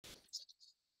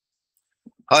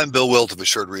I'm Bill Wilt of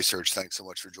Assured Research. Thanks so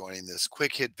much for joining this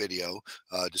quick hit video.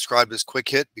 Described as quick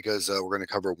hit because we're going to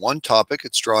cover one topic.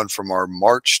 It's drawn from our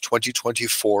March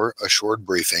 2024 Assured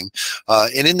briefing.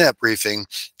 And in that briefing,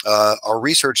 our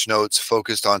research notes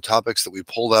focused on topics that we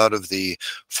pulled out of the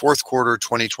fourth quarter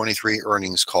 2023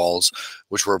 earnings calls,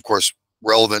 which were, of course,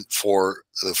 relevant for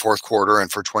the fourth quarter and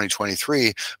for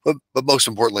 2023, but most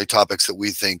importantly, topics that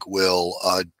we think will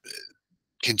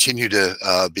continue to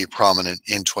be prominent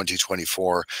in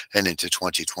 2024 and into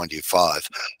 2025.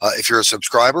 If you're a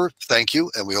subscriber, thank you,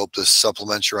 and we hope this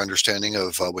supplements your understanding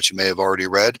of what you may have already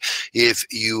read. If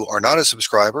you are not a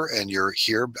subscriber and you're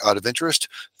here out of interest,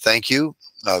 thank you.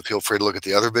 Feel free to look at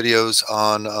the other videos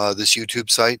on this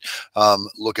YouTube site.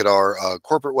 Look at our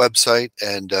corporate website,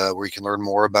 and where you can learn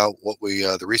more about what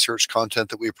the research content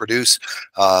that we produce.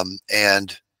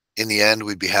 And in the end,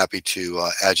 we'd be happy to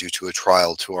add you to a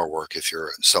trial to our work if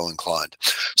you're so inclined.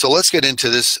 So let's get into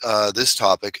this this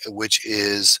topic, which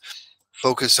is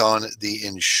focused on the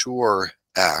INSURE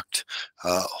Act,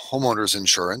 homeowners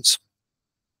insurance.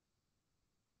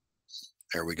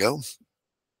 There we go.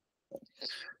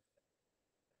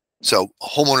 So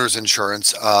homeowners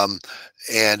insurance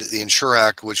and the INSURE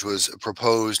Act, which was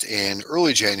proposed in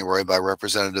early January by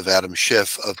Representative Adam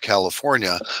Schiff of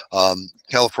California.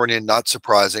 California, not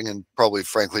surprising, and probably,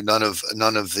 frankly, none of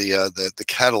the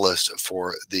catalyst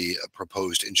for the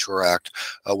proposed INSURE Act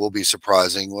will be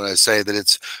surprising when I say that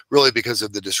it's really because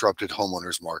of the disrupted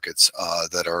homeowners markets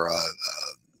that are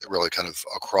really kind of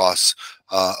across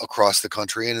the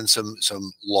country and in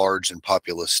some large and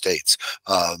populous states.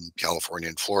 California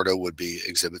and Florida would be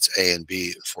exhibits A and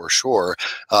B for sure.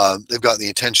 They've gotten the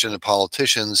attention of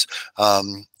politicians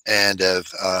and have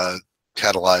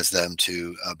catalyzed them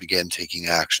to begin taking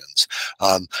actions.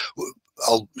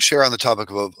 I'll share on the topic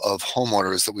of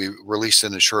homeowners that we released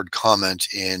an assured comment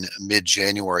in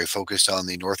mid-January focused on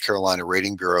the North Carolina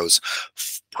Rating Bureau's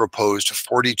proposed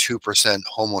 42%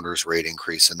 homeowners rate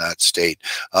increase in that state.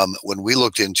 When we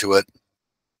looked into it,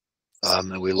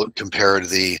 and we compared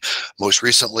the most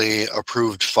recently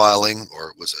approved filing,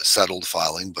 or it was a settled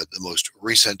filing, but the most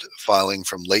recent filing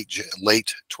from late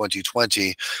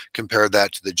 2020, compared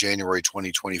that to the January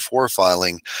 2024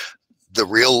 filing. The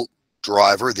real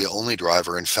driver, the only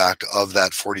driver, in fact, of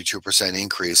that 42%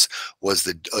 increase was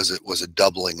a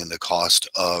doubling in the cost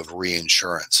of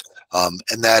reinsurance,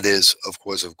 and that is, of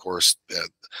course,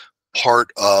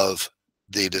 part of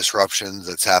the disruption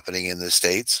that's happening in the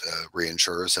states.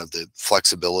 Reinsurers have the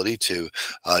flexibility to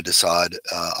decide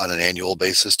on an annual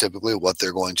basis, typically, what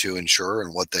they're going to insure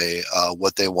and what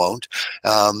they won't,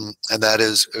 and that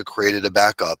has created a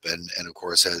backup, and of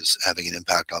course, having an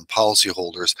impact on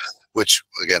policyholders, which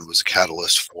again was a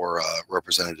catalyst for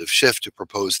Representative Schiff to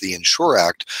propose the INSURE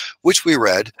Act, which we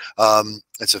read.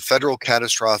 It's a federal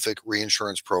catastrophic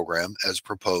reinsurance program as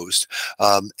proposed.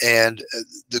 And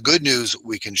the good news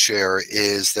we can share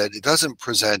is that it doesn't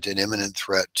present an imminent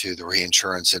threat to the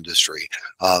reinsurance industry.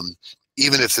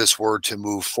 Even if this were to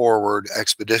move forward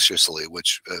expeditiously,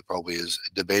 which probably is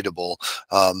debatable,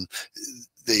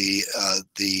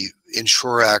 the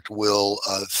INSURE Act will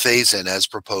phase in, as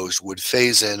proposed, would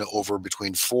phase in over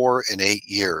between 4 and 8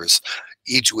 years,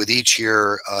 with each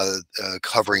year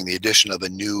covering the addition of a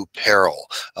new peril.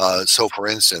 So for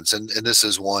instance, and this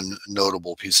is one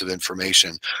notable piece of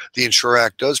information, the INSURE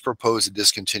Act does propose a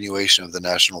discontinuation of the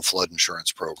National Flood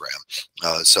Insurance Program.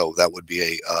 So that would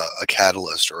be a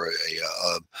catalyst, or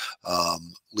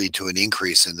lead to an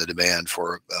increase in the demand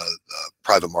for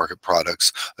private market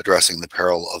products addressing the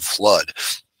peril of flood.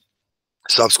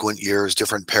 Subsequent years,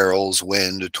 different perils,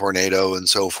 wind, tornado, and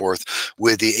so forth.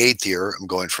 With the 8th year, I'm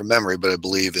going from memory, but I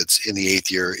believe it's in the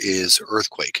 8th year, is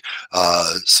earthquake.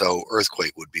 So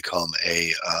earthquake would become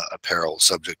a peril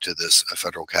subject to this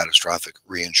federal catastrophic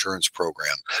reinsurance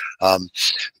program.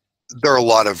 There are a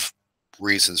lot of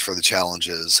reasons for the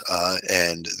challenges,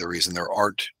 and the reason there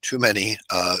aren't too many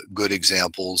good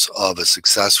examples of a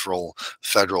successful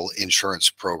federal insurance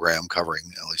program covering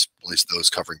at least those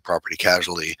covering property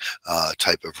casualty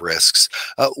type of risks.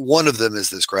 One of them is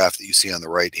this graph that you see on the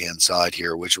right hand side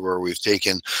here, where we've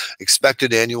taken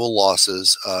expected annual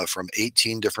losses from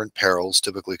 18 different perils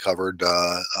typically covered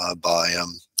by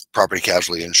property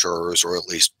casualty insurers, or at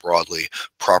least broadly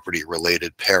property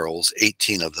related perils,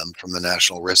 18 of them from the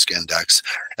National Risk Index,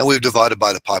 and we've divided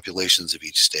by the populations of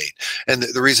each state. And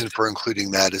the reason for including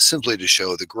that is simply to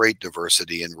show the great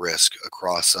diversity in risk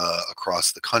across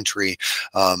the country.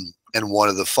 And one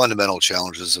of the fundamental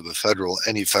challenges of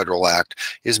any federal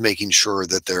act is making sure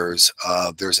that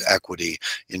there's equity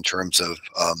in terms of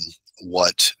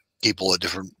what people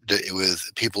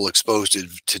with people exposed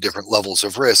to different levels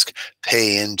of risk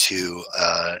pay into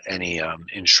any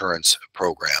insurance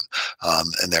program.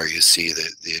 And there you see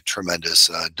the tremendous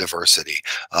diversity.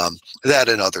 That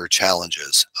and other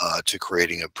challenges to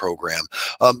creating a program.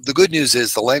 The good news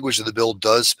is the language of the bill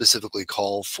does specifically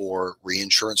call for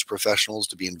reinsurance professionals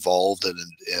to be involved and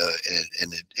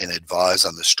advise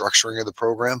on the structuring of the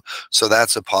program. So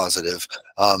that's a positive.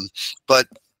 But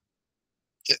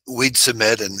we'd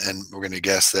submit, and we're going to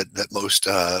guess that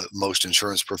most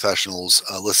insurance professionals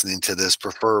listening to this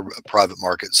prefer private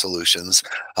market solutions,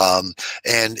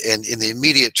 and in the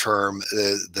immediate term,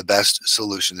 the best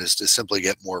solution is to simply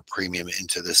get more premium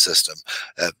into the system.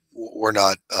 We're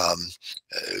not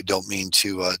don't mean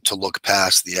to look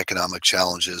past the economic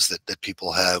challenges that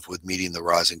people have with meeting the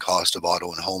rising cost of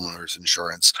auto and homeowners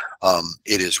insurance.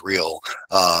 It is real,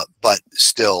 but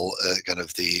still, kind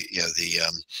of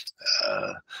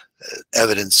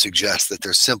evidence suggests that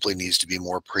there simply needs to be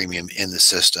more premium in the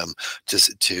system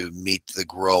to meet the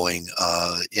growing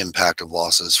impact of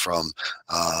losses from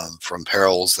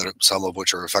perils some of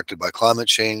which are affected by climate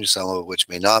change, some of which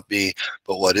may not be.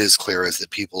 But what is clear is that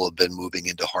people have been moving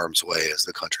into harm's way as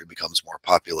the country becomes more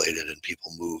populated and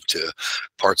people move to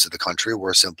parts of the country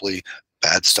where simply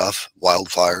bad stuff,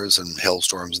 wildfires and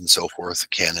hailstorms and so forth,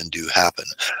 can and do happen.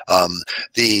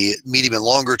 The medium and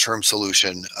longer term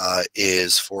solution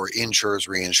is for insurers,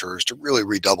 reinsurers to really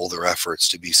redouble their efforts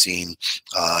to be seen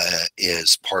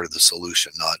as part of the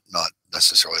solution, not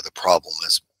necessarily the problem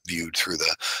as viewed through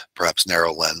the perhaps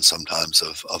narrow lens sometimes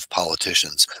of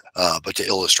politicians, but to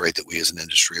illustrate that we as an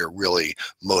industry are really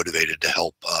motivated to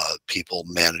help people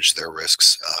manage their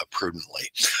risks prudently.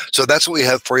 So that's what we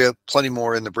have for you. Plenty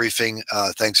more in the briefing.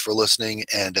 Thanks for listening,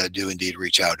 and do indeed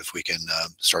reach out if we can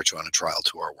start you on a trial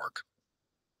to our work.